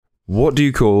What do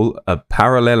you call a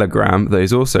parallelogram that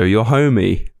is also your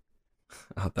homie?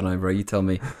 I don't know, bro. You tell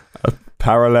me.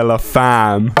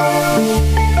 Parallelofam.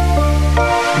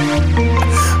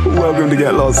 Welcome to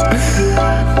Get Lost.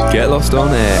 Get Lost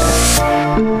on air.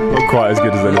 Not quite as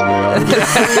good as they normally are.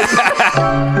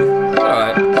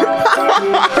 Alright.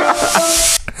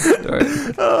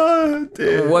 Oh,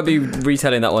 dear. Won't be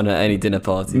retelling that one at any dinner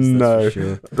parties. No, That's for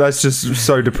sure. that's just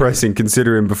so depressing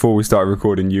considering before we started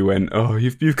recording you went, oh,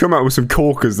 you've come out with some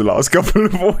corkers the last couple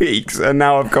of weeks and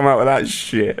now I've come out with that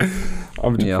shit.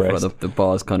 I'm depressed. Yeah, I feel like the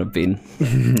bar's kind of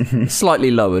been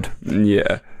slightly lowered.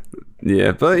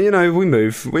 Yeah, but you know, we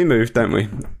move, don't we?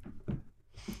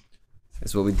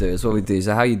 That's what we do. So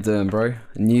how you doing, bro?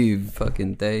 New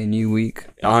fucking day, new week.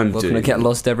 Welcome to Get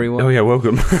Lost, everyone. Oh yeah,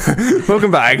 welcome.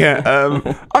 Welcome back.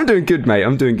 I'm doing good, mate.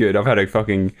 I'm doing good. I've had a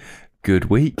fucking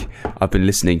good week. I've been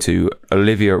listening to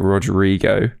Olivia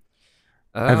Rodrigo.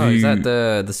 Oh, is that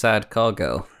the sad car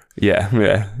girl?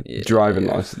 Yeah. Driving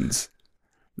license.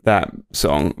 That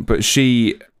song. But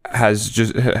she has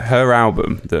just her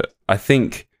album that I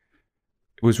think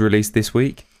was released this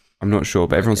week. I'm not sure,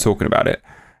 but everyone's talking about it.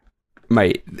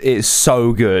 Mate, it's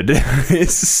so good.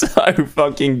 It's so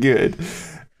fucking good.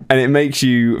 And it makes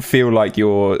you feel like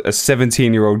you're a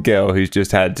 17-year-old girl who's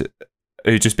just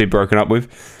been broken up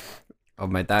with. Oh,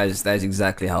 mate, that is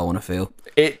exactly how I want to feel.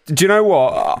 Do you know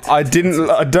what? I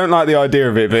don't like the idea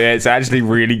of it, but it's actually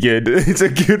really good. It's a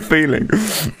good feeling.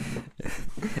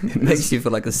 It makes you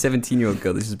feel like a 17-year-old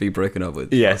girl that's just been broken up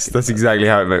with. Yes, that's exactly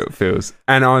how it feels.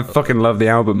 And I fucking love the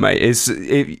album, mate.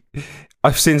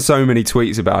 I've seen so many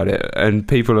tweets about it, and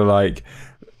people are like,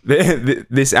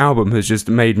 this album has just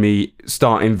made me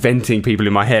start inventing people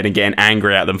in my head and getting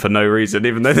angry at them for no reason,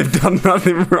 even though they've done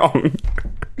nothing wrong.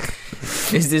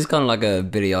 Is this kind of like a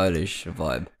Billie Eilish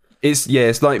vibe? It's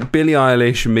like Billie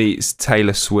Eilish meets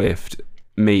Taylor Swift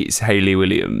meets Hayley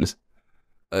Williams.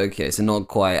 Okay, so not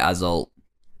quite as old.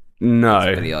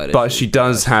 No, but she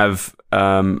does have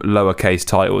lowercase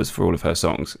titles for all of her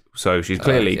songs, so she's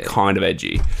clearly kind of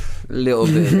edgy. A little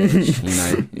bit edge, you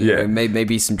know, Yeah.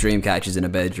 maybe some dream catchers in a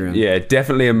bedroom. Yeah,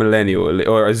 definitely a millennial,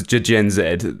 or as Gen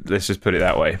Z, let's just put it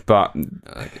that way. But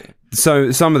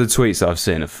so some of the tweets I've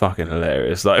seen are fucking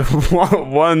hilarious. Like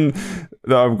one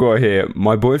that I've got here,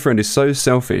 my boyfriend is so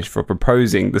selfish for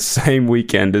proposing the same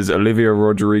weekend as Olivia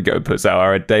Rodrigo puts out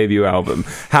her debut album.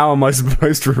 How am I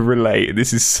supposed to relate?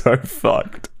 This is so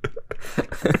fucked.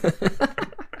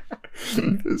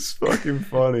 It's fucking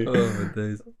funny. Oh my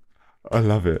days. I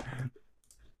love it.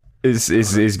 It's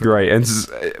great, and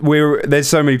there's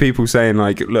so many people saying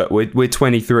like, look, we're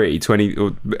 23, or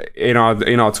in our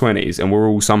 20s, and we're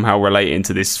all somehow relating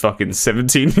to this fucking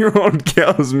 17-year-old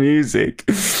girl's music.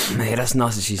 Mate, that's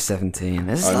nice that she's 17.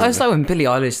 It's like when Billie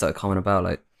Eilish started coming about,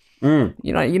 like, you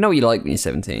know what you like when you're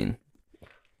 17.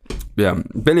 Yeah,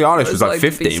 Billie Eilish was like like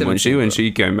 15 when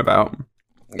she came about.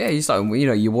 Yeah, you start,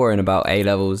 you're worrying about A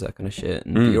levels, that kind of shit,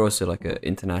 and you're also like an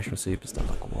international superstar.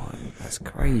 Like, what? That's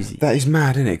crazy. That is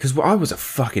mad, isn't it? Because I was a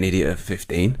fucking idiot at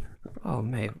 15. Oh,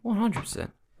 mate,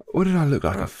 100%. What did I look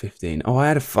like at 15? Oh, I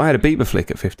had a Bieber flick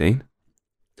at 15.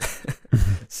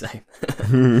 Same.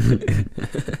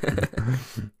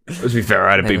 To be fair,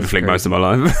 I had a Bieber flick most of my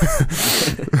life.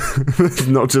 It's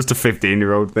not just a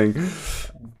 15-year-old thing.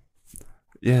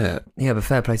 Yeah, but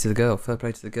fair play to the girl.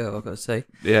 I've got to say.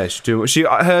 Yeah,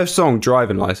 her song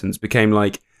 "Driving License" became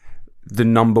like the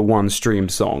 #1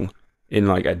 streamed song in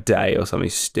like a day or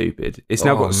something stupid. It's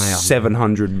now got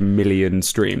 700 million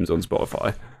streams on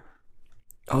Spotify.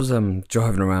 I was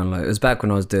driving around, like, it was back when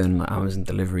I was doing like Amazon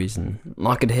deliveries, and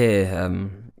I could hear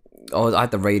I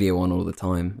had the radio on all the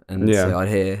time, and so I'd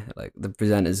hear like the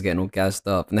presenters getting all gassed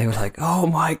up, and they were like, "Oh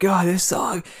my god, this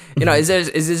song!" It's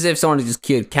as if someone had just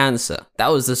cured cancer. That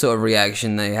was the sort of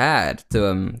reaction they had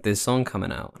to this song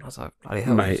coming out, and I was like, "Bloody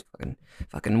hell, mate!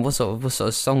 Fucking what sort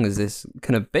of song is this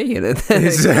gonna be?"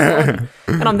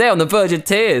 And I'm there on the verge of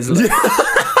tears. Like,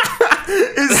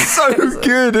 It's so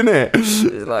good, isn't it?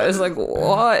 It's like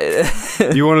what?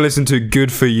 You want to listen to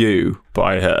 "Good for You"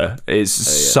 by her? It's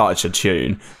such a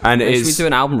tune, and Should we do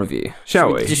an album review?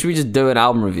 Shall we? Should we just do an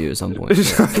album review at some point? I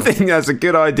think that's a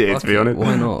good idea, to be honest.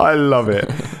 Why not? I love it,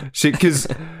 because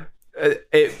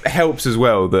it helps as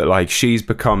well that like she's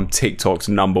become TikTok's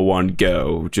 #1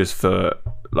 girl just for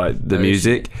like the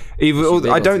music.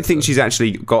 I don't think she's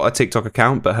actually got a TikTok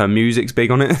account, but her music's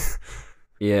big on it.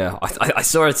 Yeah, I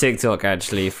saw a TikTok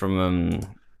actually from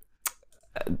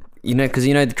because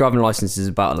the driving license is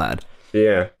about a lad.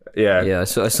 Yeah.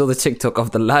 So I saw the TikTok of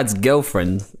the lad's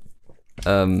girlfriend,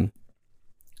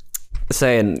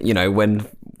 saying, when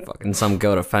fucking some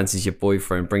girl that fancies your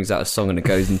boyfriend brings out a song and it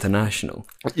goes international.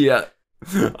 Yeah.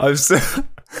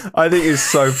 I think it's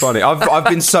so funny. I've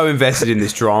been so invested in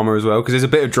this drama as well because there's a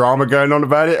bit of drama going on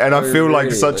about it, and I feel like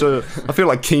I feel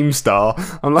like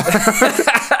Keemstar. I'm like,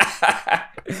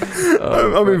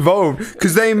 I'm involved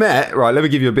because they met. Right, let me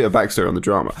give you a bit of backstory on the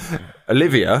drama.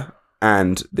 Olivia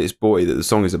and this boy that the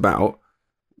song is about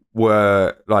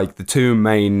were like the two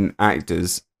main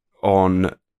actors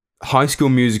on High School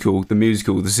Musical,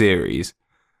 the series,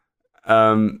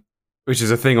 which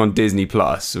is a thing on Disney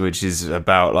Plus, which is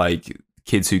about like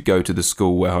kids who go to the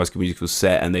school where High School Musical is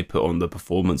set and they put on the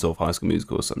performance of High School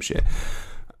Musical or some shit.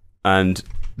 And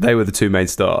they were the two main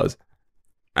stars.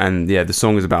 And yeah, the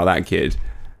song is about that kid,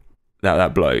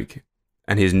 that bloke.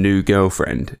 And his new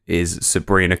girlfriend is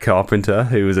Sabrina Carpenter,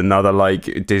 who was another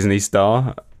like Disney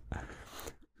star.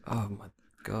 Oh my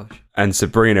gosh. And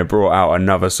Sabrina brought out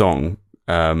another song,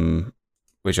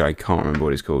 which I can't remember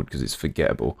what it's called because it's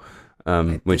forgettable.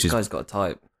 This guy's got a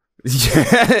type.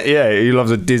 Yeah, he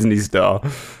loves a Disney star.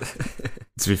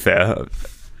 To be fair,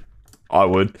 I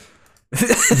would.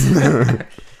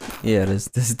 Yeah, there's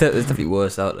definitely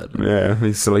worse out there. Yeah, I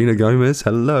mean, Selena Gomez,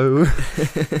 hello.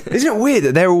 Isn't it weird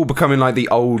that they're all becoming like the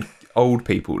old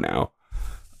people now?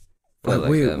 Like,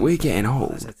 we're getting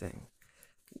old. That's the thing.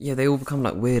 Yeah, they all become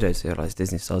like weirdos who are like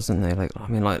Disney stars, don't they? Like, I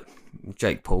mean, like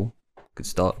Jake Paul, good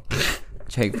start.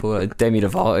 Jake Paul, Demi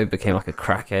Lovato became like a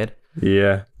crackhead.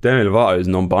 Yeah, Demi Lovato is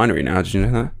non-binary now. Did you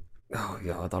know that? Oh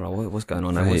yeah, I don't know what's going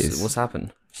on now. What's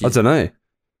happened? I don't know.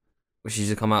 She's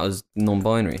just come out as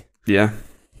non-binary. Yeah,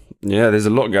 there's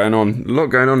a lot going on.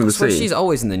 In the scene. She's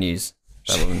always in the news.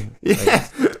 That woman. Yeah,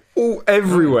 all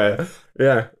everywhere.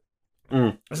 Yeah.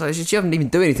 It's like she doesn't even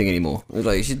do anything anymore.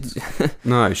 Like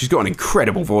No, she's got an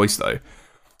incredible voice though.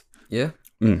 Yeah.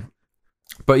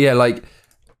 But yeah, like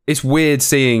it's weird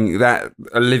seeing that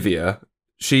Olivia,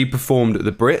 she performed at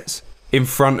the Brits in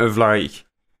front of like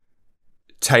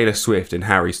Taylor Swift and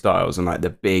Harry Styles and like the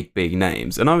big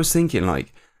names. And I was thinking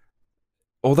like,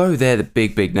 although they're the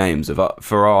big names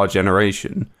for our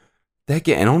generation, they're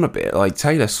getting on a bit. Like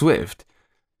Taylor Swift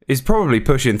is probably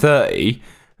pushing 30.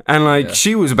 And like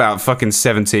she was about fucking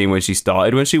 17 when she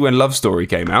started, when Love Story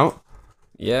came out.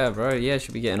 Yeah, bro. Yeah,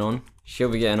 she'll be getting on.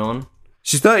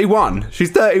 She's 31.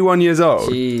 She's 31 years old.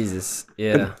 Jesus.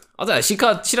 Yeah. I don't know. She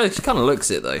kind of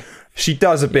looks it though. She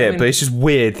does a bit, but it's just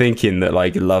weird thinking that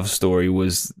like Love Story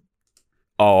was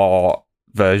our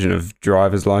version of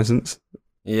Driver's License.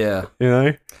 Yeah. You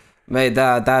know? Mate,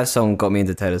 that song got me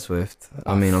into Taylor Swift.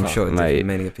 I mean, I'm sure it did for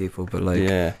many people, but like,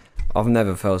 yeah. I've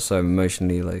never felt so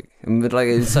emotionally like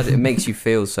it makes you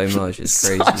feel so much. It's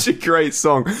crazy. Such a great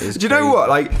song. Do you know what?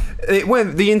 Like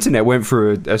the internet went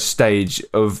through a stage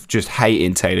of just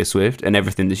hating Taylor Swift and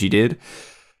everything that she did.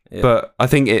 Yeah. But I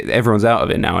think everyone's out of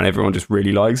it now and everyone just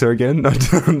really likes her again. I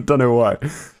don't know why. I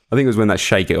think it was when that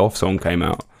Shake It Off song came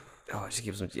out. Oh,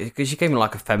 because she came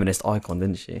like a feminist icon,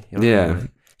 didn't she? You know yeah. I mean?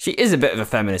 She is a bit of a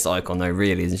feminist icon though,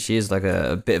 really, isn't she? She is like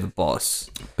a bit of a boss.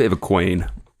 Bit of a queen.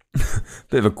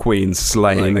 Bit of a queen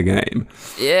slaying the game.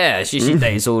 Yeah, she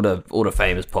dates all the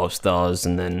famous pop stars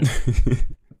and then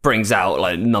brings out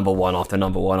like number one after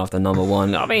number one after number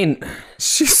one. I mean,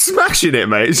 she's smashing it,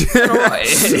 mate. Right.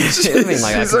 She's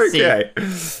okay. I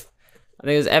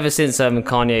think it was ever since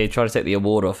Kanye tried to take the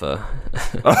award off her.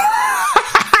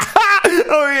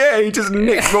 Oh yeah, he just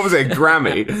nicked, what was it, a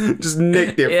Grammy? Just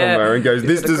nicked it from her and goes,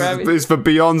 this is for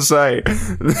Beyonce.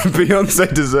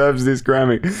 Beyonce deserves this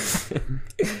Grammy.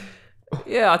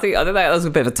 Yeah, I think that was a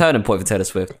bit of a turning point for Taylor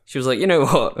Swift. She was like, you know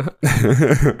what?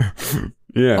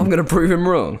 Yeah, I'm going to prove him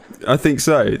wrong. I think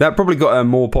so. That probably got her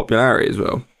more popularity as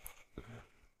well.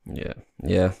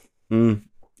 Yeah.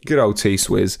 Good old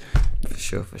T-Swizz.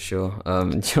 For sure. Do you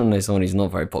want to know someone who's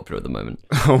not very popular at the moment?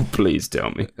 Oh, please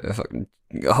tell me.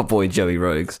 Our boy Joey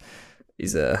Rogues.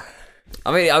 He's I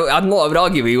mean, I would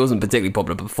argue he wasn't particularly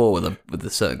popular before with a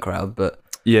certain crowd, but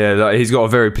yeah, like, he's got a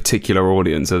very particular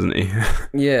audience, hasn't he?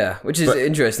 Yeah, which is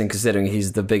interesting considering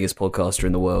he's the biggest podcaster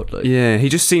in the world. Like. Yeah, he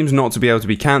just seems not to be able to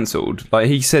be cancelled. Like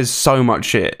he says so much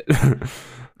shit,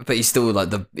 but he's still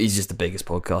like he's just the biggest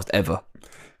podcast ever.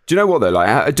 Do you know what though?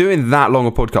 Like doing that long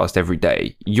a podcast every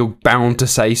day, you're bound to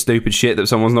say stupid shit that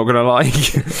someone's not gonna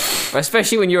like.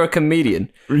 Especially when you're a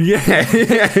comedian.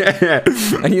 Yeah.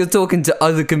 And you're talking to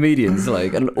other comedians,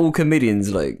 like, and all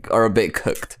comedians like are a bit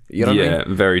cooked. You know what I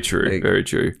mean? Very true. Like, very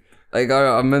true. Like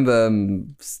I remember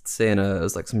seeing it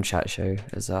was like some chat show.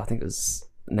 I think it was,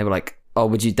 and they were like, "Oh,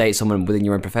 would you date someone within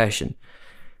your own profession?"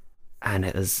 And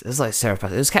it was like Sarah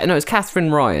Patrick. It was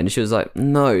Catherine Ryan. She was like,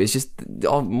 no, it's just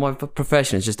my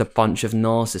profession is just a bunch of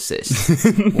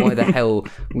narcissists. Why the hell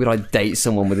would I date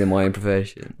someone within my own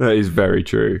profession? That is very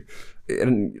true.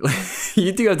 And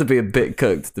you do have to be a bit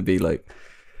cooked to be like,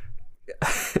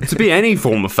 to be any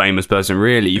form of famous person,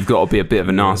 really, you've got to be a bit of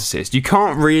a narcissist. You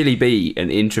can't really be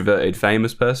an introverted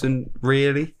famous person,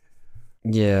 really.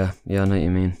 Yeah, I know what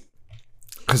you mean.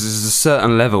 Because there's a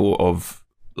certain level of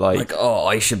like, oh,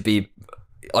 I should be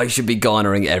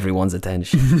garnering everyone's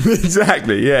attention.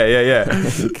 Exactly. Yeah.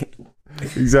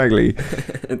 Exactly.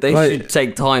 They should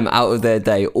take time out of their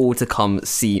day all to come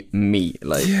see me.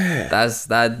 Like, that's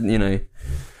that. You know.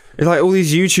 It's like all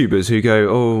these YouTubers who go,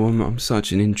 oh, I'm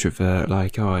such an introvert,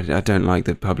 like, oh, I don't like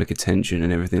the public attention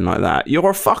and everything like that. You're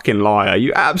a fucking liar.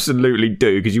 You absolutely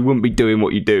do, because you wouldn't be doing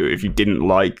what you do if you didn't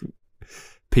like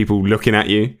people looking at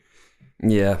you.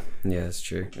 Yeah, it's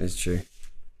true.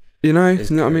 You know, it's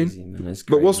you know crazy, what I mean? Man,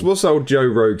 but what's old Joe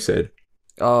Rogan said?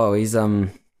 Oh, he's he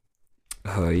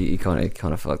kind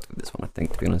of fucked with this one, I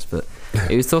think, to be honest. But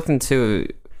he was talking to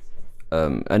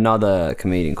another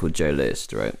comedian called Joe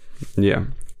List, right? Yeah.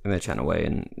 And they're chatting away,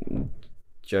 and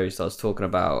Joe starts talking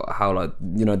about how, like,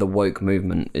 you know, the woke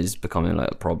movement is becoming like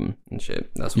a problem and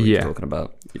shit. That's what he's talking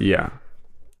about. Yeah.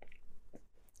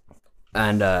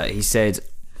 And he said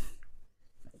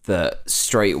that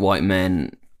straight white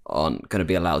men aren't going to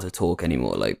be allowed to talk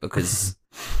anymore, like, because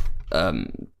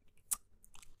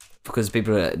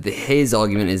people. His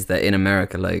argument is that in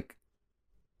America, like,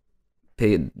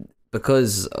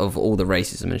 because of all the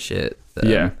racism and shit,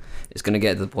 it's going to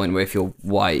get to the point where if you're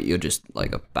white, you're just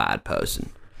like a bad person.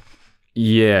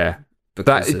 Yeah.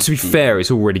 That, to be fair,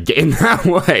 it's already getting that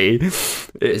way.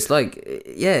 It's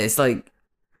like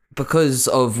because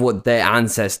of what their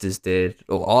ancestors did,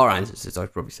 or our ancestors,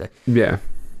 I'd probably say. Yeah.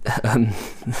 I'm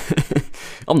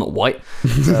not white.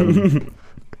 I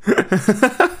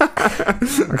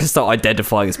can start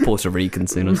identifying as Puerto Rican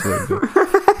soon, I swear.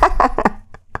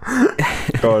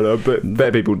 God, I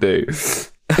bet people do.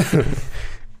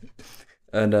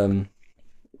 And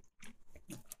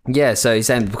so he's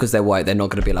saying because they're white, they're not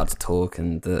going to be allowed to talk,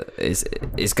 and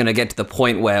it's going to get to the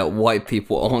point where white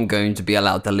people aren't going to be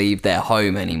allowed to leave their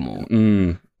home anymore.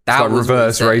 That was like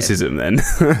reverse racism, then.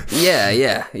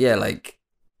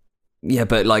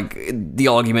 But like the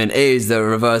argument is that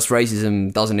reverse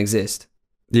racism doesn't exist.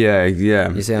 Yeah.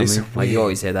 You see what I mean? Like, you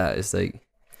always hear that. It's like,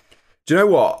 do you know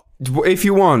what? If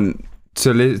you want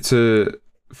to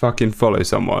fucking follow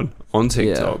someone on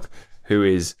TikTok who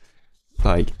is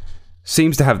like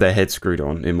seems to have their head screwed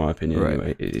on, in my opinion,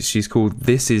 right. Anyway, she's called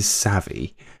This Is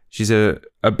Savvy. She's a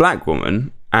black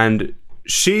woman, and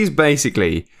she's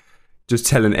basically just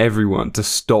telling everyone to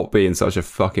stop being such a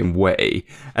fucking wetty,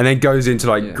 and then goes into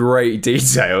like great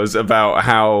details about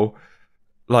how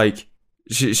like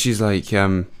she's like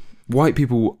white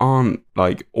people aren't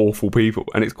like awful people,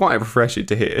 and it's quite refreshing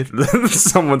to hear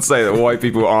someone say that white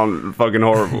people aren't fucking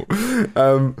horrible.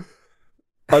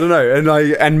 I don't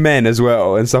know, and men as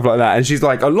well and stuff like that. And she's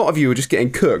like, a lot of you are just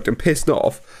getting cooked and pissed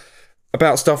off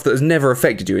about stuff that has never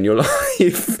affected you in your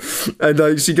life. And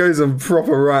like she goes on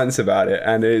proper rants about it,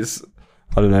 and it's,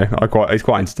 I don't know, it's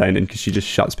quite entertaining because she just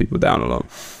shuts people down a lot.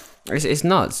 It's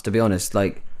nuts, to be honest.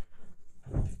 Like,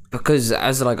 because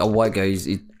as like a white guy,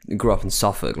 you grew up in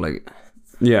Suffolk, like,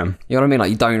 yeah, you know what I mean. Like,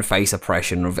 you don't face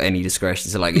oppression of any discretion.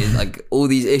 So like, like all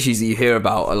these issues that you hear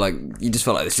about are like, you just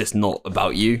feel like it's just not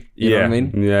about you. You know what I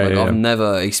mean? Yeah, like, yeah. I've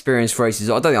never experienced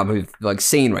racism. I don't think I've like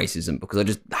seen racism because I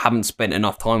just haven't spent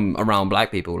enough time around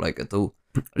black people, like, at all.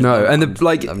 No, and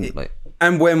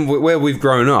and where we've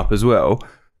grown up as well.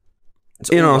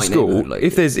 In our school, like,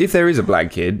 if there is a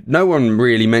black kid, no one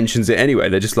really mentions it anyway.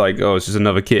 They're just like, oh, it's just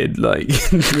another kid. Like,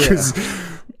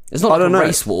 it's not like a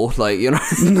race war, like, you know.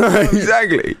 No,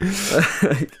 exactly.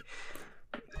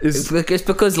 It's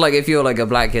because like if you're like a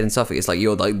black kid in Suffolk, it's like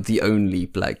you're like the only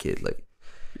black kid, like.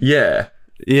 Yeah.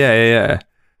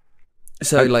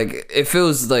 So like it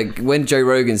feels like when Joe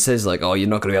Rogan says like, oh, you're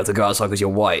not gonna be able to go outside because you're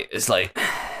white, it's like,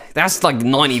 that's like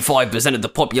 95% of the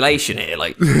population here,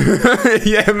 like.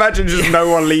 Yeah, imagine just no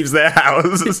one leaves their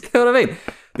house. You know what I mean?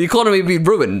 The economy would be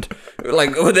ruined,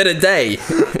 like, within a day.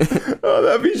 Oh,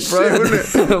 that'd be shit, wouldn't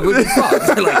it? We'd be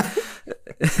fucked. Like,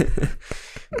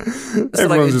 so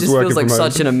like, it just feels like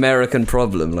such an American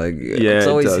problem. Like, it's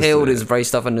always healed as race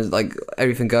stuff and there's like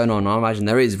everything going on. I imagine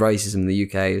there is racism in the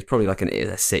UK. It's probably like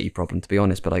a city problem, to be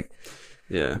honest. But like,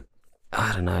 yeah.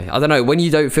 I don't know. When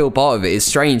you don't feel part of it, it's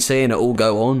strange seeing it all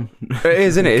go on. It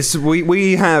is, isn't it? It's,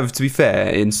 we have, to be fair,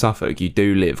 in Suffolk, you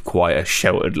do live quite a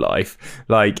sheltered life.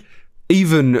 Like,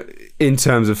 even in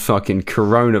terms of fucking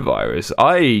coronavirus,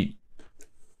 I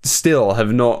still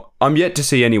have not... I'm yet to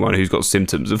see anyone who's got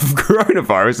symptoms of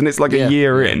coronavirus, and it's like a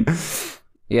year in.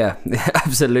 Yeah,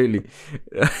 absolutely.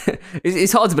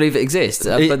 It's hard to believe it exists,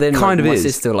 but then kind of my is.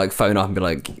 sister like phone up and be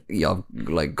like, "Yeah, I've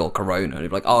like got corona," and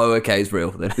be like, "Oh, okay, it's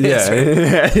real." Then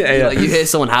Yeah. Like you hear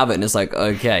someone have it, and it's like,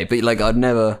 okay, but like I'd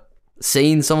never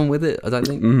seen someone with it. I don't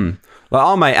think. Like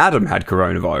our mate Adam had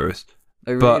coronavirus.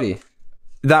 Oh, really?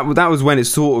 But that was when it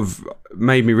sort of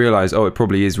made me realise, it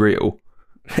probably is real.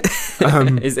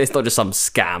 It's not just some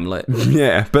scam, like.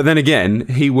 Yeah, but then again,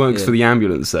 he works for the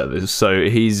ambulance service, so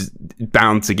he's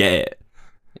bound to get it.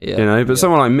 Yeah, you know. But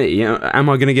someone like me, am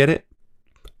I going to get it?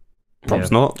 Probably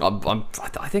not.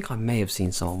 I think I may have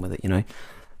seen someone with it. You know,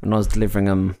 when I was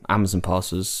delivering Amazon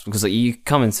parcels, because like, you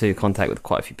come into contact with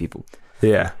quite a few people.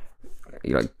 Yeah.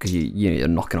 Because you're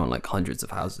knocking on like hundreds of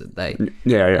houses a day.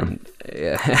 Yeah.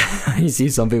 Yeah. You see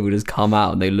some people just come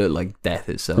out and they look like death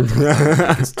itself.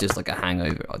 It's just like a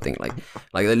hangover. I think like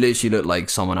they literally look like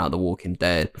someone out of The Walking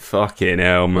Dead. Fucking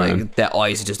hell, man. Like their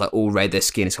eyes are just like all red. Their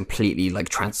skin is completely like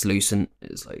translucent.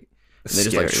 It's like they're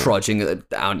just like trudging it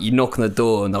down. You knock on the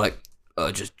door and they're like,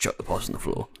 "Oh, just chuck the parcel on the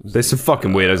floor." There's some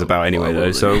fucking weirdos about anyway,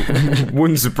 though. So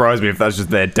wouldn't surprise me if that's just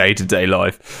their day-to-day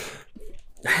life.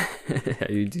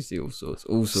 You do see all sorts.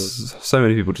 So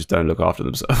many people just don't look after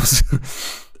themselves.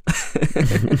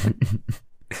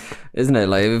 Isn't it?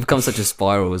 Like it becomes such a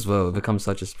spiral as well.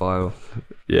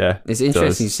 Yeah, it's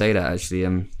interesting you say that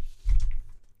actually.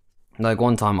 Like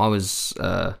one time I was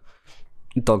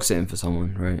dog sitting for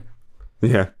someone, right?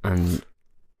 Yeah, and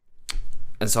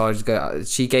so I just go.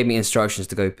 She gave me instructions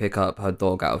to go pick up her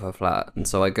dog out of her flat, and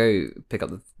so I go pick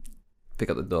up the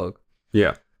dog.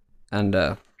 Yeah,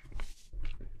 and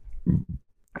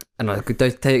I could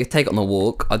take it on the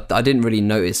walk. I didn't really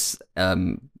notice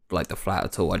like the flat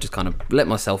at all. I just kind of let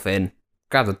myself in,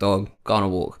 grab the dog, go on a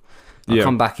walk. I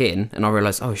come back in and I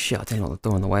realised, oh shit, I didn't lock the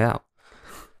door on the way out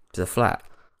to the flat.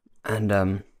 And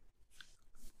I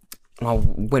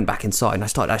went back inside and I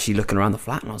started actually looking around the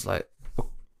flat and I was like,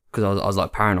 because I was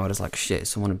like paranoid. I was like, shit,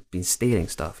 someone had been stealing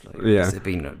stuff. Like, there's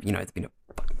been a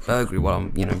burglary while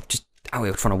I'm just out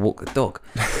here trying to walk the dog.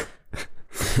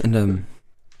 And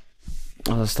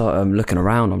I start looking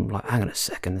around. I'm like, hang on a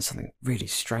second, there's something really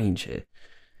strange here.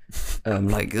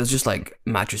 Like there's just like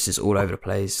mattresses all over the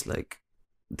place. Like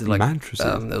mattresses.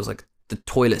 There was like the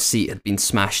toilet seat had been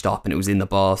smashed up and it was in the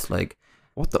bath. Like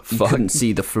what the fuck? You couldn't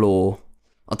see the floor.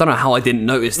 I don't know how I didn't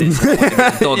notice this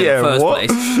the dog in the first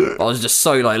place. I was just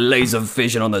so like laser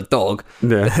vision on the dog.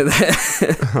 Yeah,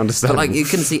 understand. But like you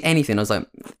couldn't see anything. I was like,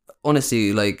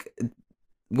 honestly, like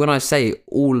when I say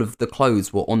all of the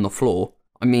clothes were on the floor,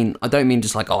 I mean, I don't mean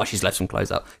just like, oh, she's left some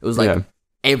clothes out. It was like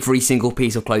every single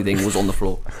piece of clothing was on the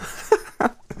floor.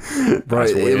 Right,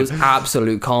 it was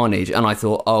absolute carnage. And I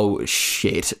thought, oh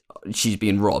shit, she's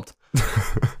being robbed. And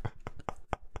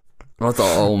I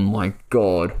thought, oh my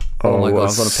god, I've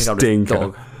got to pick up this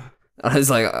dog. And I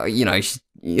was like,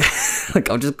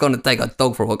 like I'm just gonna take a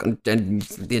dog for a walk, and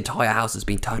the entire house has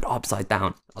been turned upside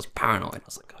down. I was paranoid. I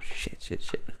was like, oh shit.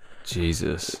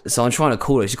 Jesus. So I'm trying to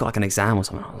call her. She's got like an exam or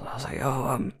something. I was like,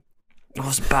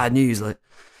 what's bad news? Like,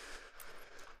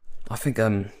 I think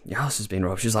your house has been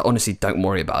robbed. She's like, honestly, don't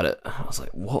worry about it. I was like,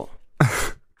 what?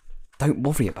 Don't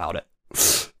worry about it.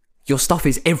 Your stuff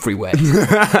is everywhere.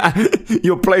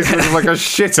 Your place looks like a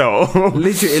shithole.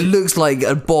 Literally, it looks like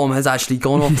a bomb has actually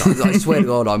gone off. I swear to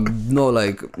God, I'm not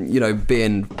like,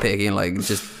 being picky and like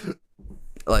just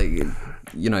like,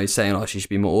 saying, oh, she should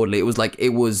be more orderly. It was like, it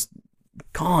was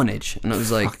carnage. And it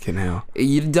was like, fucking hell.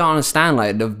 You don't understand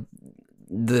like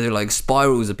the like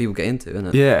spirals that people get into, isn't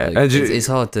it? Yeah, like, it's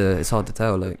hard to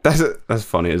tell. Like that's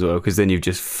funny as well, because then you've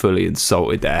just fully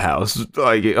insulted their house.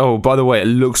 Like, oh, by the way, it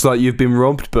looks like you've been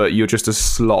robbed, but you're just a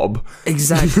slob.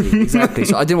 Exactly. So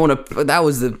I didn't want to. That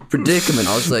was the predicament.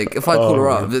 I was like, if I call her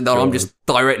up, then I'm just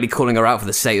directly calling her out for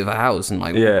the state of her house, and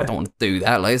like, I don't want to do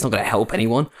that. Like, it's not going to help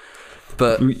anyone.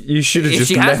 But you should have if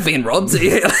just she has been robbed,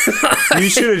 you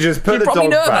should have just put the dog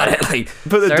back.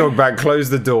 Put the dog back, close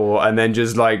the door, and then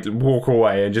just like walk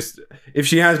away. And just, if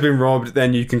she has been robbed,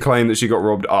 then you can claim that she got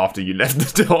robbed after you left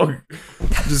the dog.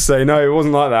 Just say, no, it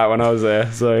wasn't like that when I was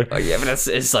there. So yeah, but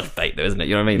it's such bait though, isn't it?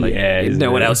 You know what I mean? Like, no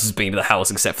one else has been to the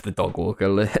house except for the dog walker.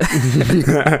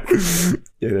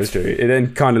 Yeah, that's true. It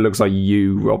then kind of looks like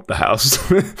you robbed the house.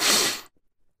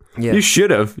 Yeah. You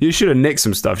should have nicked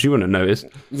some stuff. She wouldn't have noticed.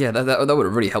 Yeah, that would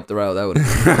have really helped her out. That would.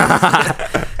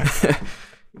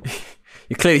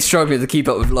 You're clearly struggling to keep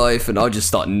up with life, and I'll just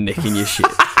start nicking your shit.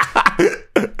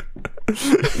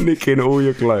 Nicking all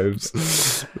your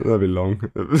clothes. That'd be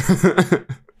long.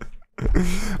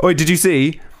 Oh, did you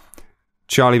see?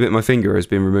 Charlie Bit My Finger has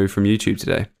been removed from YouTube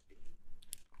today.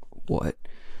 What?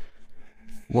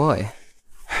 Why?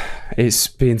 It's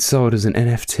being sold as an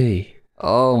NFT.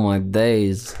 Oh my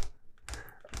days.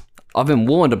 I've been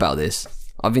warned about this.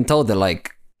 I've been told that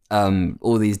like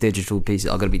all these digital pieces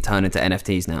are going to be turned into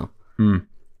NFTs now.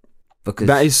 Because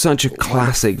that is such a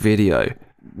classic video.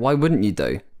 Why wouldn't you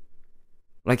though?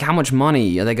 Like, how much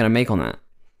money are they going to make on that?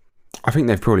 I think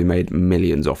they've probably made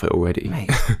millions off it already. Mate,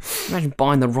 imagine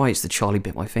buying the rights to Charlie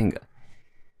Bit My Finger.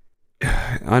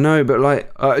 I know, but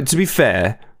like, to be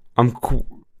fair,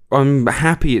 I'm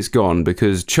happy it's gone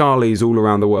because Charlies all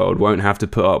around the world won't have to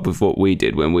put up with what we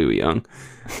did when we were young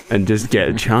and just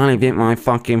get Charlie Bit My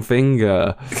fucking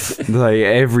finger. Like,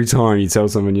 every time you tell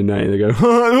someone your name, they go,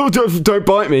 oh, don't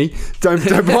bite me. Don't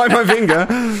bite my finger.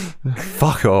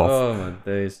 Fuck off. Oh my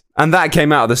days. And that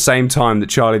came out at the same time that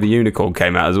Charlie the Unicorn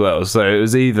came out as well. So it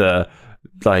was either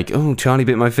like, oh, Charlie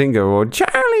bit my finger, or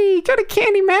Charlie, go to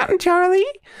Candy Mountain, Charlie.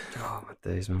 Oh my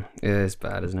days, man. Yeah, it's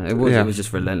bad, isn't it? It was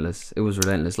just relentless. It was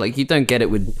relentless. Like, you don't get it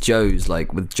with Joe's,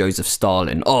 like with Joseph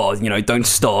Stalin. Oh, don't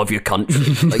starve your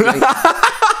country.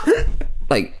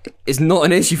 Like, it's not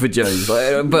an issue for Joe's.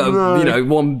 Like, but no.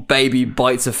 One baby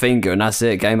bites a finger and that's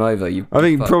it. Game over. I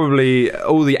think probably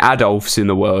all the Adolfs in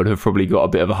the world have probably got a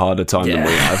bit of a harder time than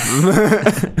we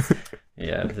have.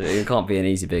 Yeah, it can't be an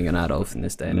easy being an Adolf in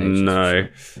this day and age. No.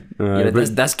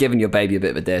 That's giving your baby a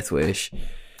bit of a death wish.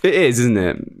 It is, isn't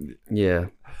it? Yeah.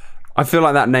 I feel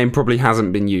like that name probably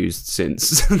hasn't been used since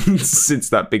since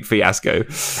that big fiasco.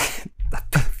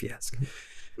 That big fiasco.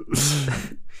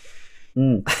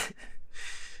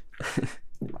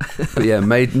 But yeah,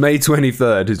 May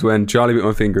 23rd is when Charlie Bit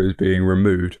My Finger is being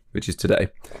removed, which is today.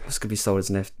 It's going to be sold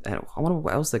as an NFT. I wonder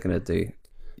what else they're going to do.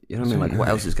 You know what I mean? Like, what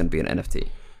else is going to be an NFT?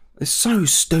 It's so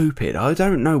stupid. I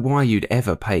don't know why you'd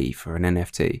ever pay for an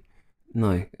NFT.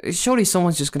 No. Surely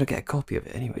someone's just going to get a copy of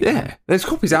it anyway. Yeah, there's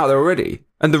copies out there already.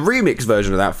 And the remix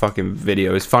version of that fucking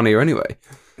video is funnier anyway.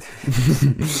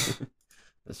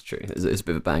 That's true. It's a bit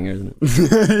of a banger, isn't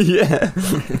it? Yeah.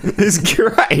 It's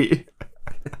great.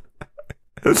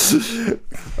 I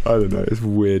don't know. It's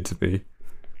weird to me.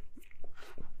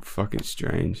 Fucking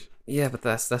strange. Yeah, but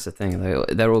that's the thing.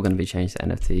 They're all going to be changed to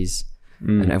NFTs.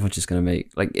 And everyone's just going to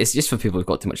make... Like, it's just for people who've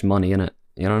got too much money, innit?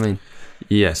 You know what I mean?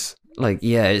 Yes. Like,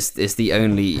 yeah, it's the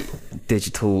only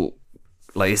digital...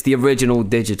 Like, it's the original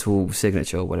digital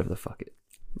signature, or whatever the fuck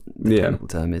the technical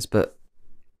term is. But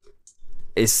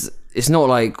it's not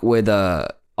like with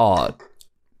art. You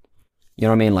know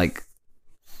what I mean? Like,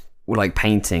 with like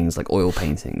paintings, like oil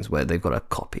paintings, where they've got to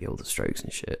copy all the strokes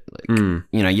and shit. Like,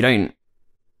 you don't...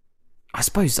 I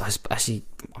suppose I'm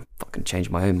fucking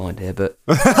changed my own mind here, but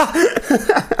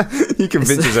you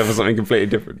convince yourself of something completely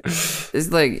different.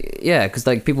 It's like, yeah, because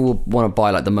like people will want to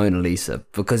buy like the Mona Lisa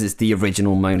because it's the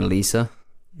original Mona Lisa.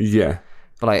 Yeah,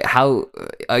 but like, how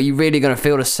are you really going to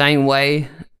feel the same way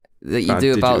that you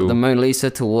do about the Mona Lisa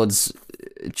towards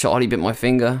Charlie Bit My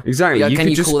Finger? Exactly. Can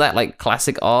you call that like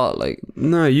classic art? Like,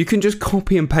 no, you can just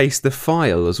copy and paste the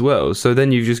file as well. So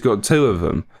then you've just got two of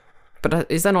them.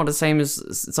 But is that not the same as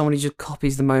someone who just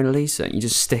copies the Mona Lisa and you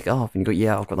just stick it up and you go,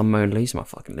 yeah, I've got the Mona Lisa in my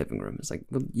fucking living room? It's like,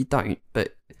 well, you don't,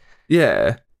 but...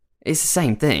 Yeah. It's the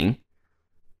same thing.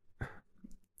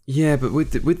 Yeah, but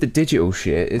with the digital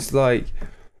shit, it's like...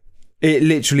 It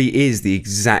literally is the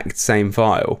exact same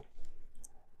file.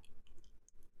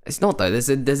 It's not, though. There's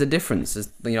a difference.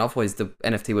 Otherwise the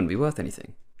NFT wouldn't be worth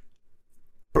anything.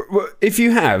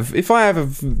 If I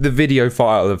have the video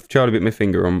file of Charlie Bit My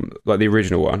Finger on, like the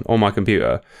original one, on my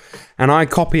computer, and I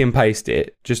copy and paste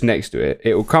it just next to it,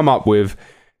 it will come up with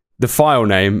the file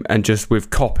name and just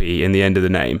with copy in the end of the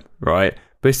name, right?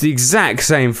 But it's the exact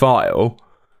same file,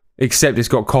 except it's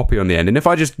got copy on the end. And if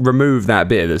I just remove that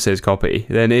bit that says copy,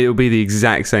 then it'll be the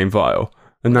exact same file,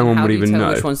 and no one would even know. How do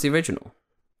you tell which one's the original?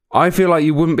 I feel like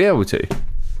you wouldn't be able to.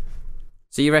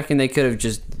 So you reckon they could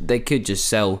just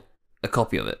sell a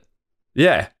copy of it?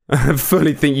 Yeah, I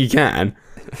fully think you can.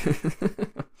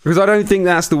 Because I don't think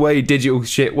that's the way digital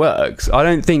shit works. I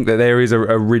don't think that there is an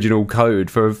original code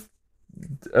for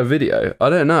a video. I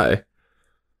don't know.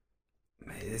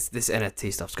 This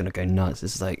NFT stuff's gonna go nuts.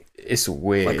 It's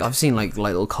weird. Like, I've seen like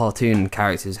little cartoon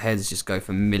characters' heads just go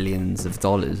for millions of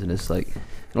dollars, and it's like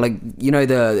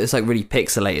it's like really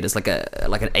pixelated. It's like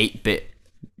an 8-bit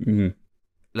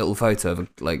little photo of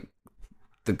like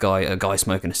a guy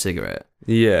smoking a cigarette.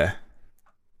 Yeah.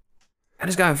 And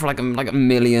it's going for like $1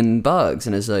 million,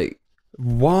 and it's like,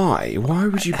 why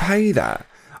would you pay that?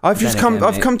 I've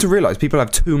come to realize people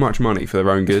have too much money for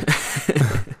their own good.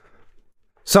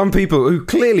 Some people who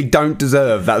clearly don't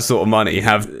deserve that sort of money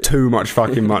have too much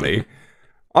fucking money.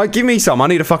 Give me some. I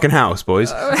need a fucking house,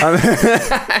 boys.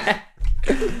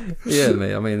 Yeah,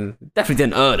 mate. I mean, definitely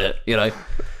didn't earn it,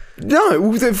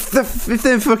 No, if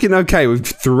they're fucking okay with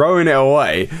throwing it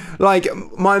away. Like,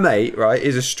 my mate, right,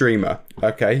 is a streamer,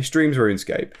 okay? He streams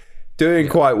RuneScape. Doing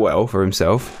quite well for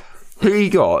himself. He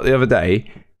got, the other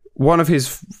day, one of his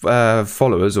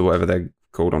followers, or whatever they're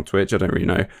called on Twitch, I don't really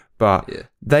know, but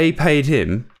they paid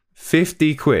him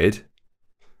 50 quid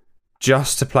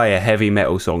just to play a heavy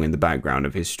metal song in the background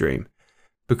of his stream.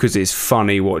 Because it's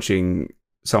funny watching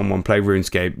someone play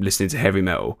RuneScape listening to heavy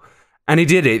metal. And he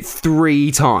did it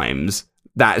 3 times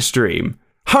that stream.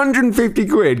 150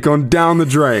 quid gone down the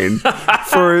drain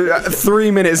for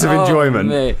 3 minutes of enjoyment.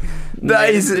 Mate. That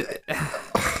is...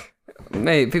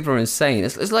 Mate, people are insane.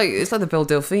 It's like the Belle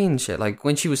Delphine shit. Like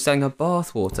when she was selling her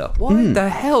bathwater. Why the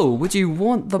hell would you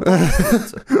want the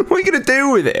bathwater? What are you going to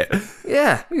do with it?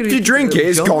 Yeah. If you drink it,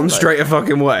 it's gone straight a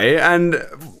fucking way. And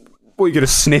what, are you going to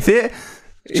sniff it?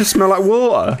 It just smell like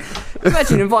water.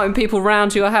 Imagine inviting people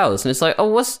round to your house and it's like, oh,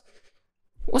 what's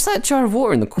that jar of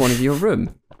water in the corner of your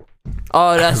room?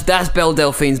 Oh, that's Belle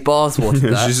Delphine's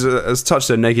bathwater. She has touched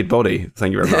her naked body.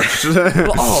 Thank you very much.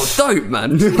 Oh, dope,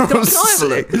 man. Let's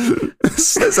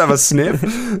have a sniff.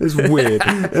 It's weird.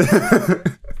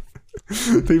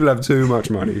 People have too much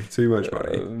money. Too much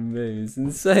money. Oh, man, it's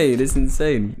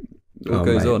insane. What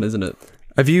goes on, isn't it?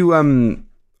 Have you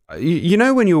you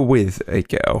know when you're with a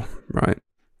girl, right?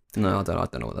 No, I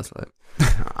don't know what that's like.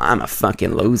 I'm a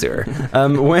fucking loser.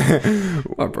 Where?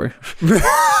 What, bro?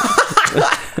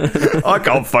 I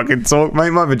can't fucking talk,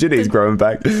 mate. My virginity's growing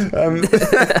back. When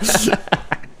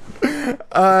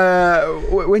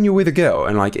you're with a girl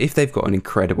and like if they've got an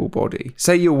incredible body,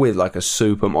 say you're with like a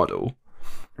supermodel,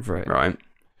 right?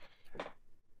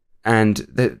 And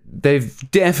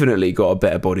they've definitely got a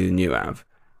better body than you have.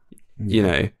 You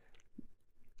know,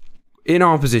 in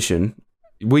our position,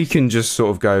 we can just sort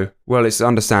of go, well, it's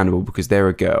understandable because they're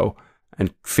a girl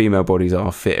and female bodies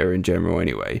are fitter in general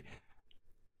anyway.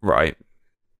 Right.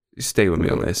 Stay with me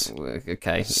on this.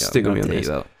 Okay. Stick with me on this.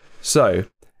 So,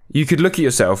 you could look at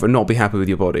yourself and not be happy with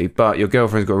your body, but your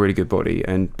girlfriend's got a really good body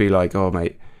and be like, oh,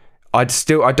 mate, I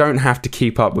don't have to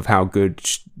keep up with how good,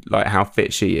 like how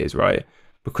fit she is, right?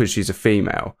 Because she's a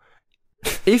female.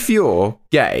 If you're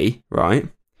gay, right?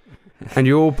 And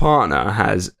your partner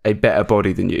has a better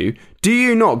body than you, do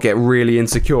you not get really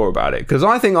insecure about it? Because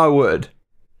I think I would.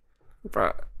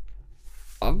 Bro.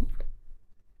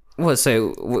 Well,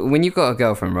 so when you've got a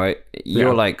girlfriend, right?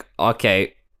 You're like,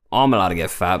 okay, I'm allowed to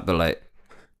get fat, but like,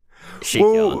 she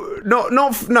can't.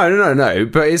 No.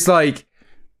 But it's like,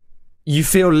 you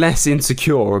feel less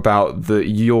insecure about that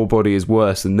your body is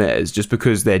worse than theirs just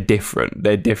because they're different.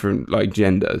 They're different, like,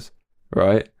 genders,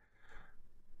 right?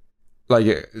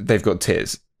 Like, they've got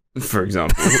tits, for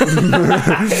example.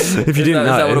 If you didn't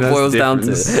know, is that what it boils down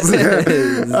to? It's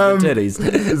the titties.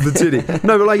 It's the titty.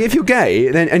 No, but like, if you're gay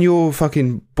and your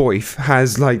fucking boyf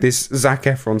has like this Zac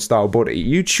Efron style body,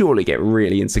 you'd surely get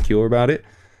really insecure about it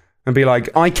and be like,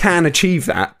 I can achieve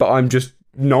that, but I'm just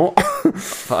not.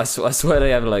 I swear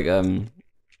they have like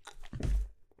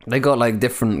they got like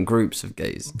different groups of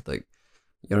gays, like,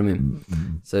 you know what I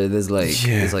mean? So there's like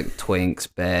twinks,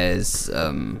 bears,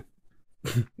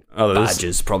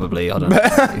 badgers, probably. I don't know.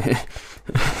 I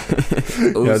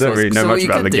don't really know much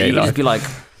about the gay life. You just be like,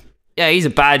 yeah, he's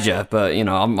a badger, but you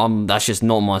know, I'm that's just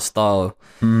not my style.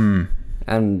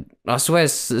 And I swear,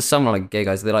 some like gay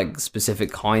guys, they're like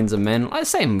specific kinds of men. Like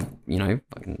same, you know,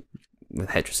 fucking with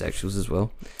heterosexuals as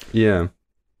well. Yeah,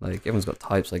 like everyone's got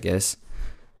types, I guess.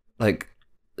 Like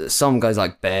some guys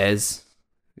like bears,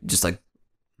 just like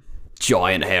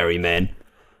giant hairy men.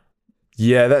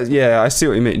 Yeah, I see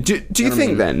what you mean. Do you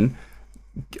think then,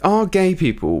 are gay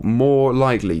people more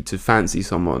likely to fancy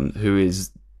someone who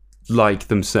is like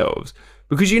themselves?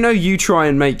 Because, you know, you try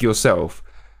and make yourself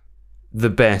the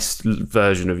best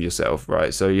version of yourself,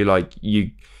 right? So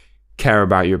you care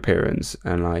about your appearance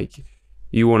and like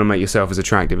you want to make yourself as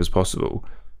attractive as possible.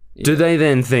 Yeah. Do they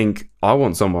then think, I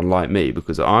want someone like me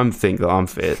because I think that I'm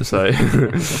fit, so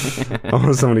I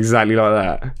want someone exactly like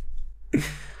that?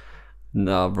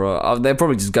 No, bro. They'll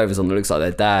probably just go for someone that looks like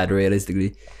their dad,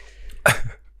 realistically.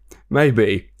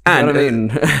 Maybe. And you know what I mean?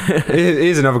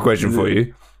 Here's another question for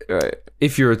you. Right.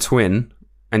 If you're a twin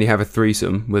and you have a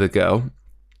threesome with a girl,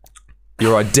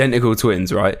 you're identical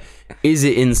twins, right? Is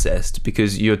it incest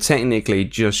because you're technically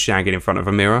just shagging in front of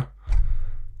a mirror?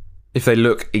 If they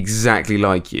look exactly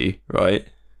like you, right?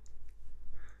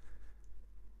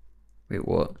 Wait,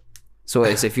 what? So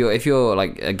it's if you're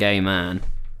like a gay man.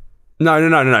 No.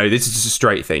 This is just a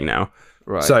straight thing now.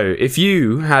 Right. So if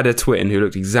you had a twin who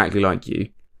looked exactly like you,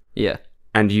 yeah,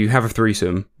 and you have a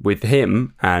threesome with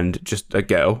him and just a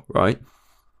girl, right?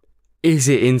 Is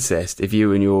it incest if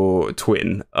you and your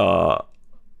twin are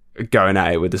going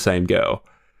at it with the same girl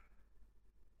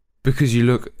because you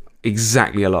look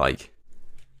exactly alike.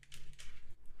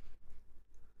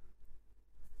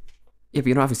 Yeah, but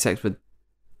you're not having sex with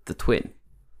the twin.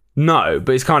 No,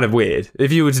 but it's kind of weird.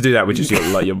 If you were to do that with just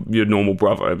your normal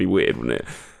brother, it'd be weird, wouldn't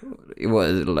it? What,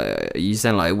 like, you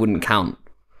sound like it wouldn't count.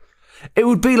 It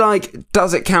would be like,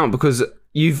 does it count? Because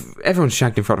everyone's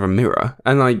shagged in front of a mirror,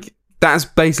 and like that's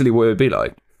basically what it would be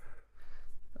like.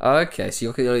 Okay,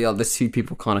 so you're the two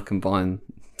people kind of combine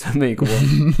to make one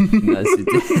in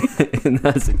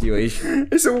that situation.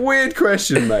 It's a weird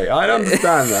question, mate. I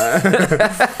understand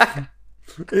that.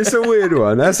 It's a weird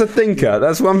one. That's a thinker.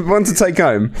 That's one to take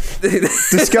home.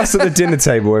 Discuss at the dinner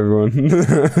table, everyone.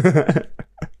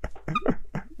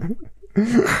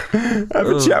 Have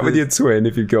a chat with your twin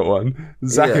if you've got one.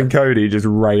 Zach and Cody just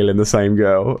railing the same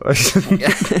girl.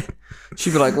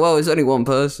 She'd be like, well, it's only one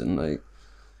person. Like,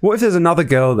 what if there's another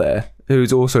girl there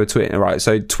who's also a twin? Right,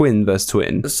 so twin versus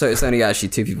twin. So it's only actually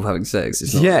two people having sex.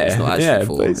 It's not, it's not actually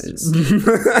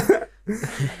four.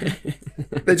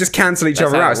 They just cancel each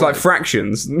other out. It's like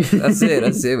fractions. That's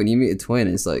it. When you meet a twin,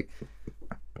 it's like,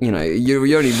 you know,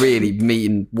 you're only really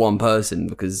meeting one person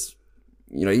because,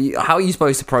 you know, how are you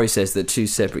supposed to process that two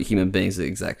separate human beings are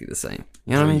exactly the same?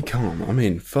 You know what I mean? You can't. I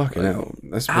mean, fucking hell.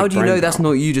 How do you know that's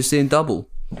not you just seeing double?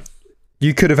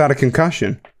 You could have had a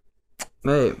concussion.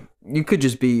 Mate, you could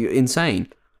just be insane.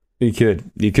 You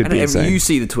could be insane. You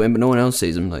see the twin, but no one else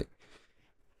sees him. Like,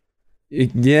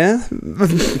 yeah.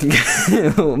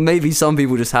 Maybe some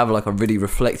people just have like a really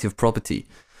reflective property.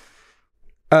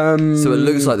 So it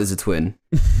looks like there's a twin.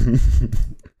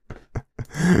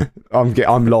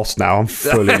 I'm lost now. I'm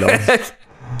fully lost.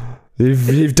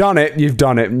 You've done it.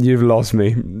 You've lost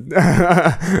me.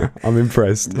 I'm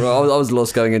impressed. Well, I was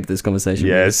lost going into this conversation.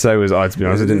 Yeah, so was I, to be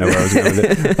honest. I didn't know where I was going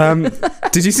with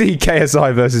it. Did you see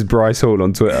KSI versus Bryce Hall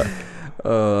on Twitter?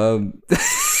 You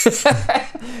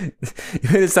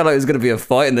made it sound like it was going to be a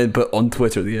fight and then put on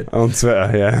Twitter at the end. On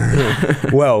Twitter, yeah.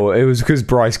 Well, it was because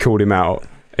Bryce called him out.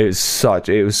 It was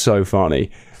so funny.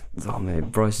 Oh man,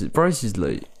 Bryce is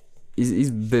like, he's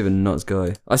a bit of a nuts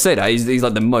guy. I say that he's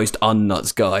like the most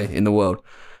unnuts guy in the world.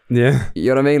 Yeah, you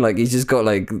know what I mean? Like he's just got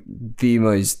like the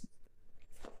most,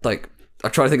 like, I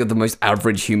try to think of the most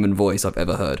average human voice I've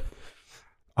ever heard.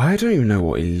 I don't even know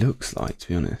what he looks like, to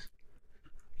be honest.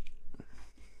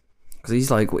 Because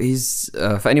he's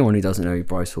for anyone who doesn't know who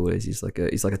Bryce Hall is, he's like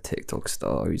a TikTok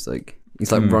star. He's like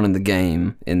running the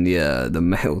game in the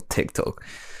male TikTok.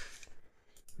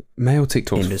 Male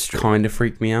TikTok kind of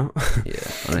freaked me out. Yeah,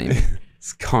 I know what you mean.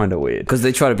 It's kind of weird because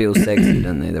they try to be all sexy,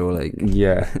 don't they? They're all like,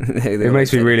 yeah. It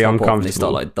makes me really uncomfortable. They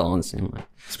start like dancing, like,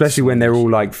 especially when they're all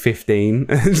like 15.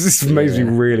 It just makes me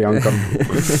really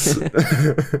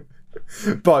uncomfortable.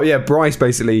 But yeah, Bryce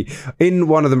basically in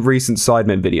one of the recent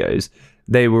Sidemen videos,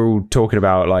 they were all talking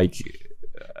about like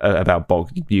about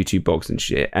YouTube box and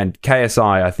shit, and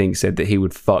KSI I think said that he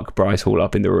would fuck Bryce Hall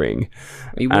up in the ring.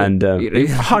 He would. And he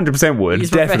 100% would. He's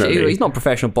definitely. He's not a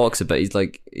professional boxer, but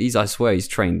I swear he's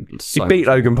trained. So he beat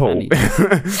Logan Paul,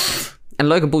 and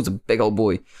Logan Paul's a big old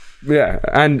boy. Yeah,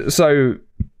 and so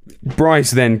Bryce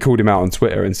then called him out on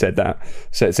Twitter and said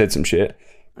some shit.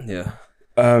 Yeah.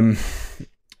 And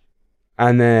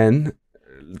then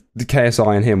the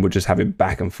KSI and him were just having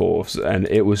back and forths, and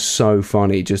it was so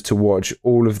funny just to watch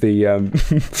all of the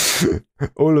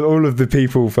all of the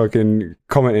people fucking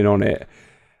commenting on it.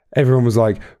 Everyone was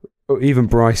like, even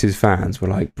Bryce's fans were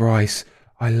like, Bryce,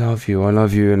 I love you,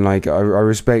 and like I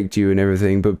respect you and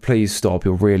everything, but please stop.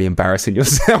 You're really embarrassing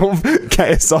yourself.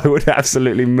 KSI would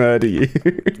absolutely murder you.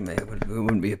 Man, it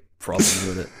wouldn't be a problem,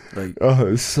 would it? Like, oh,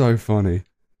 it's so funny.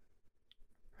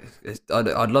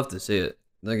 I'd love to see it.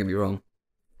 Don't get me wrong.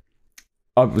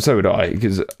 So would I,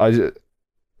 because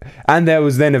and there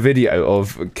was then a video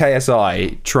of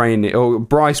KSI training, or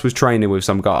Bryce was training with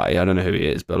some guy, I don't know who he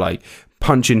is, but like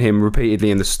punching him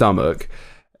repeatedly in the stomach,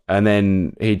 and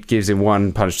then he gives him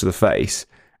one punch to the face,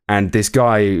 and this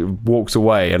guy walks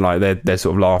away, and like they're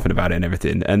sort of laughing about it and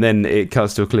everything, and then it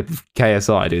cuts to a clip of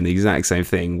KSI doing the exact same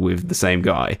thing with the same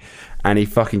guy, and he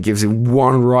fucking gives him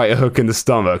one right hook in the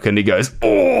stomach, and he goes,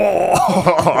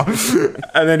 oh,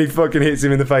 and then he fucking hits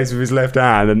him in the face with his left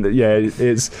hand, and yeah,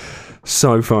 it's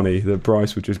so funny that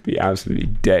Bryce would just be absolutely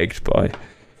degged by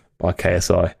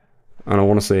KSI, and I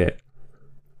want to see it.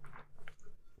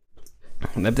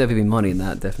 There'd definitely be money in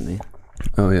that, definitely.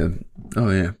 Oh yeah.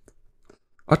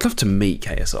 I'd love to meet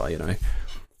KSI, you know.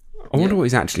 I wonder what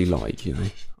he's actually like, you know.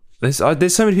 There's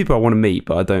so many people I want to meet,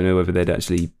 but I don't know whether they'd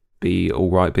actually be all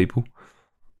right people.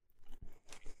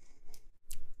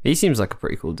 He seems like a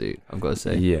pretty cool dude, I've got to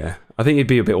say. Yeah. I think he'd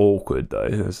be a bit awkward, though.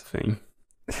 That's the thing.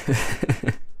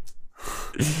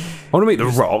 I want to meet The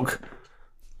Rock.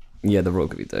 Yeah, The Rock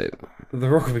would be dope. The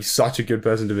Rock would be such a good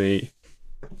person to meet.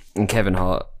 And Kevin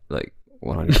Hart, like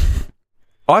 100.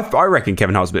 I reckon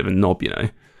Kevin Hart's a bit of a knob, you know.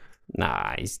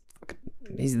 Nah, he's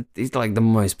like the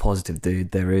most positive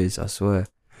dude there is. I swear.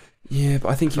 Yeah, but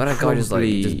I think that guy just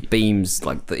beams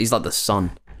like he's like the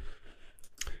sun.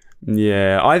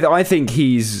 Yeah, I think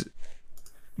he's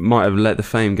might have let the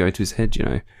fame go to his head, you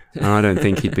know, and I don't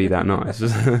think he'd be that nice.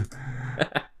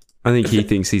 I think he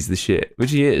thinks he's the shit,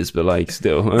 which he is, but like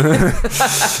still.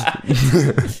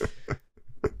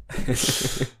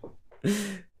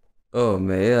 Oh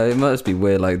man, yeah, it must be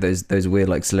weird, like those weird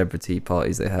like celebrity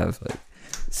parties they have, like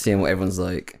seeing what everyone's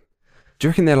like. Do you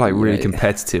reckon they're like really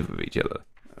competitive with each other?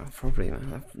 Probably,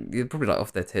 man. You're probably like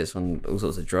off their tits on all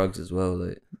sorts of drugs as well.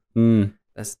 Like,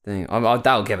 that's the thing. I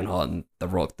doubt Kevin Hart and The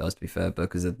Rock does, to be fair,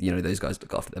 because you know those guys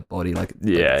look after their body. Like,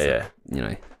 yeah. You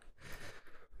know,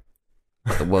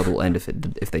 the world will end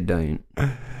if they don't.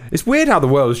 It's weird how the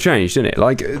world has changed, isn't it?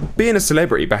 Like, being a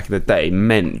celebrity back in the day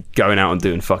meant going out and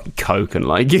doing fucking coke and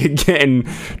like getting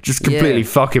just completely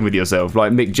fucking with yourself,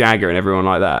 like Mick Jagger and everyone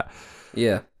like that.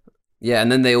 Yeah,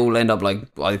 and then they all end up like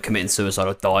either committing suicide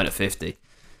or dying at 50.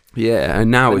 Yeah, and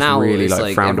now it's really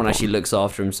like frowned everyone upon. Actually looks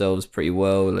after themselves pretty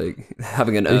well, like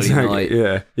having an early night.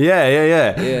 Yeah.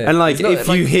 And like, if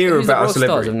you hear about a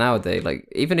celebrity of nowadays, like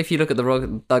even if you look at the rock,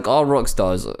 like our rock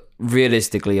stars,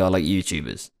 realistically are like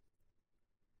YouTubers.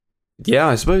 Yeah,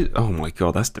 I suppose. Oh my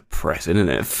god, that's depressing, isn't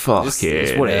it? Fuck it.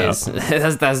 It's what it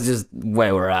is. That's just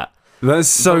where we're at. That's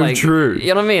so like, true.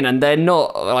 You know what I mean? And they're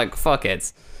not like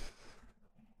fuckheads.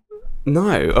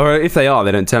 No, or if they are,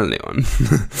 they don't tell anyone.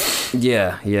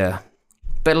 Yeah.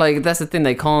 But like that's the thing,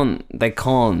 they can't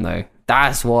though.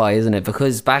 That's why, isn't it?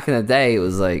 Because back in the day it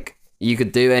was like you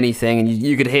could do anything and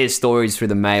you could hear stories through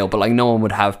the mail, but like no one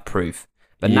would have proof.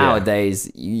 But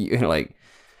nowadays, you like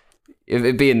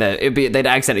they'd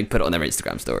accidentally put it on their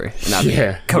Instagram story and that'd be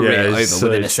career over so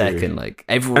within a second. Like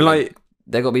everyone, and like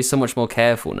they've got to be so much more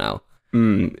careful now.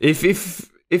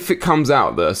 If it comes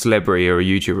out that a celebrity or a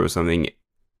YouTuber or something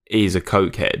is a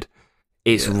cokehead,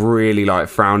 it's really like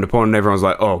frowned upon, and everyone's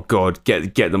like, oh god,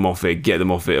 get them off it,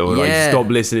 or like stop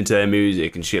listening to their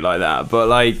music and shit like that. But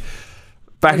like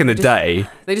back in the day,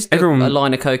 they just everyone a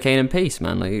line of cocaine in peace,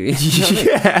 man. Like, you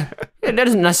know it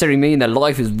doesn't necessarily mean their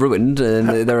life is ruined and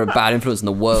they're a bad influence in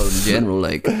the world in general.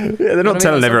 Like, they're not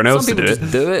telling everyone else to do it.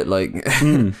 Some people just do it. Like,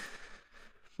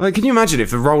 like, can you imagine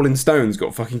if the Rolling Stones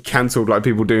got fucking cancelled like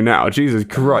people do now? Jesus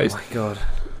Christ! Oh my god.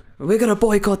 We're gonna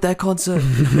boycott their concert.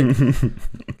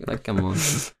 Like, come on.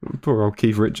 Poor old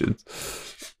Keith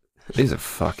Richards. He's a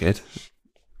fuckhead.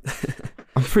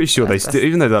 I'm pretty sure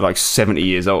even though they're like 70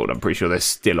 years old, I'm pretty sure they're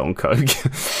still on coke.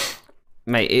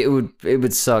 Mate, it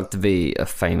would suck to be a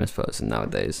famous person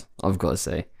nowadays. I've got to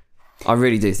say, I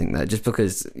really do think that, just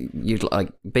because you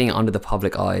like being under the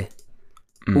public eye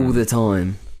all the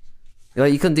time.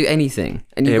 Like, you couldn't do anything,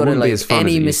 and you gotta like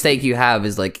any mistake you have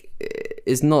is like.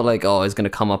 It's not like, oh, it's going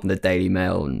to come up in the Daily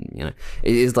Mail and, you know,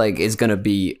 it is like, it's going to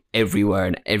be everywhere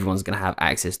and everyone's going to have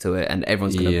access to it and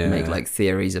everyone's going to make like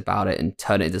theories about it and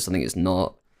turn it into something it's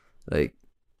not. Like,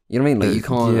 you know what I mean? Like, you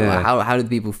can't, like, how do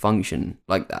people function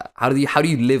like that? How do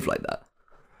you live like that?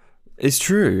 It's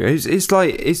true. It's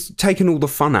like, it's taken all the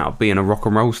fun out of being a rock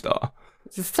and roll star.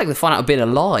 Just take the fun out of being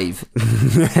alive.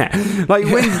 Like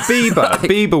when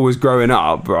Bieber was growing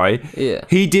up, right? Yeah.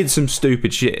 He did some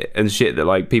stupid shit that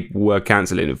like people were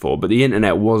cancelling him for, but the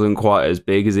internet wasn't quite as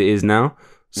big as it is now.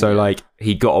 So like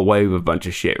he got away with a bunch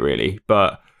of shit, really.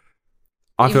 But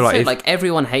I feel like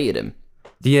everyone hated him.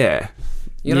 Yeah.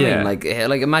 You know what I mean?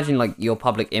 Like imagine like your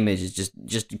public image is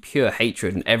just pure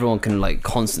hatred, and everyone can like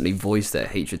constantly voice their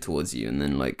hatred towards you, and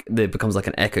then like there becomes like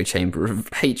an echo chamber of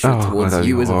hatred towards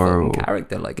you as a fucking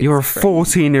character. Like, you're a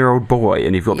 14-year-old boy,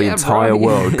 and you've got the entire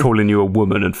world calling you a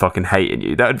woman and fucking hating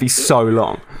you. That would be so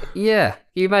long. Yeah,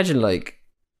 you imagine like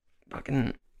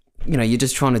fucking, you know, you're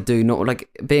just trying to do not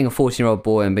like being a 14-year-old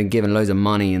boy and being given loads of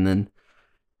money, and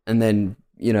then.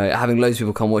 You know, having loads of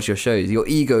people come watch your shows, your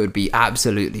ego would be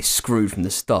absolutely screwed from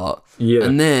the start. Yeah.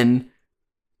 And then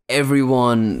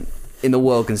everyone in the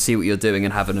world can see what you're doing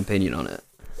and have an opinion on it.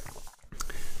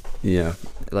 Yeah.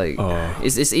 Like,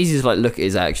 it's easy to like look at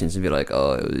his actions and be like,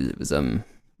 oh, it was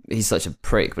he's such a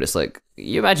prick. But it's like,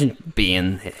 you imagine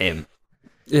being him.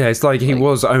 Yeah, it's like he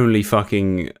was only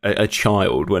fucking a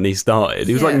child when he started.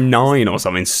 He was like 9 or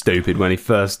something stupid when he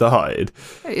first started.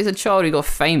 He's a child who got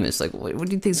famous. Like, what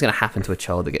do you think is going to happen to a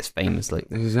child that gets famous? Like,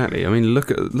 exactly. I mean,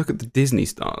 look at the Disney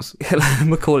stars.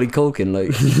 Macaulay Culkin,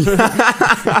 like.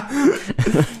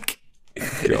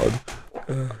 God.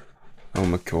 Oh,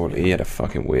 Macaulay, he had a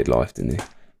fucking weird life, didn't he?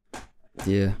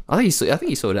 Yeah, I think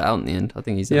he sorted it out in the end. I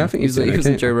think he's I think he was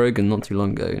in Joe Rogan not too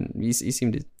long ago, and he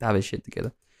seemed to have his shit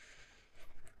together,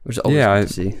 which is always good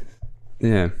to see.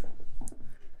 Yeah.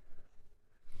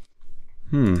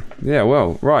 Yeah.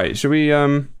 Well, right. Should we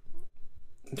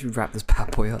wrap this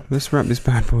bad boy up? Let's wrap this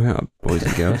bad boy up, boys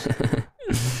and girls.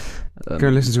 Go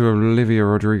listen to Olivia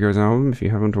Rodrigo's album if you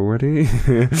haven't already.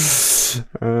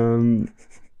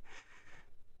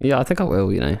 Yeah, I think I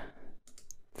will. I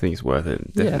think it's worth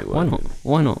it. Definitely worth it.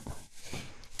 Why not?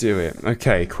 Do it.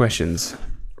 Okay, questions.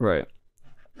 Right.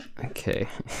 Okay.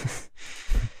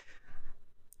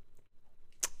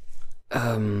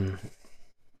 All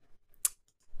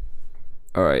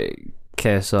right.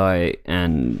 KSI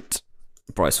and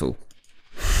Bryceville.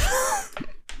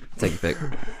 Take a pick.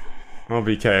 I'll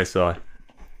be KSI.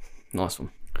 Nice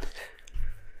one.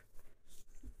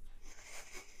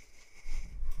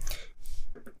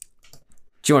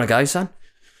 Do you want to go, son?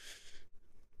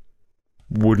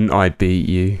 Wouldn't I beat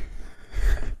you?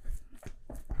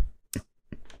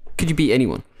 Could you beat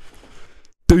anyone?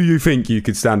 Do you think you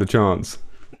could stand a chance?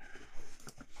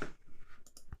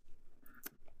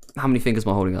 How many fingers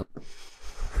am I holding up?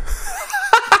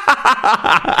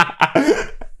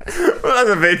 Well, that's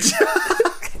a bitch.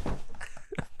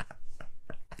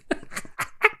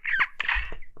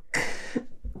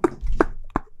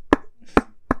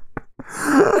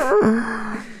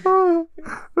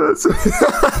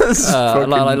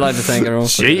 I'd like to thank everyone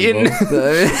for cheating.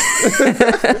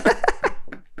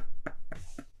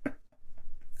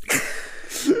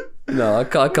 No, I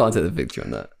can't take the picture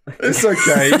on that. It's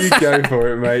okay. You go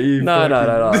for it, mate. No.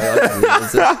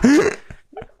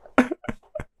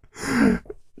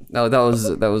 No, that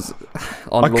was.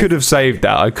 I could have saved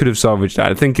that. I could have salvaged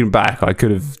that. Thinking back, I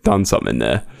could have done something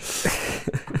there.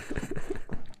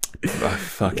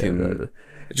 Fucking.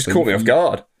 It just caught me off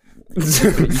guard. You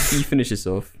finish this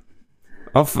off.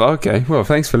 Okay. Well,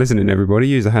 thanks for listening, everybody.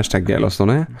 Use the hashtag #GetLost on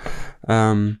air.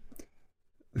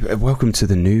 Welcome to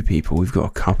the new people. We've got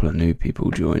a couple of new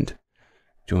people joined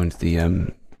the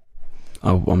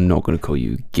I'm not going to call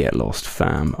you Get Lost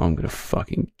fam. I'm going to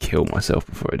fucking kill myself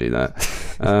before I do that.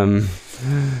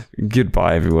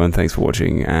 Goodbye, everyone. Thanks for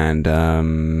watching, and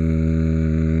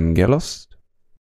get lost.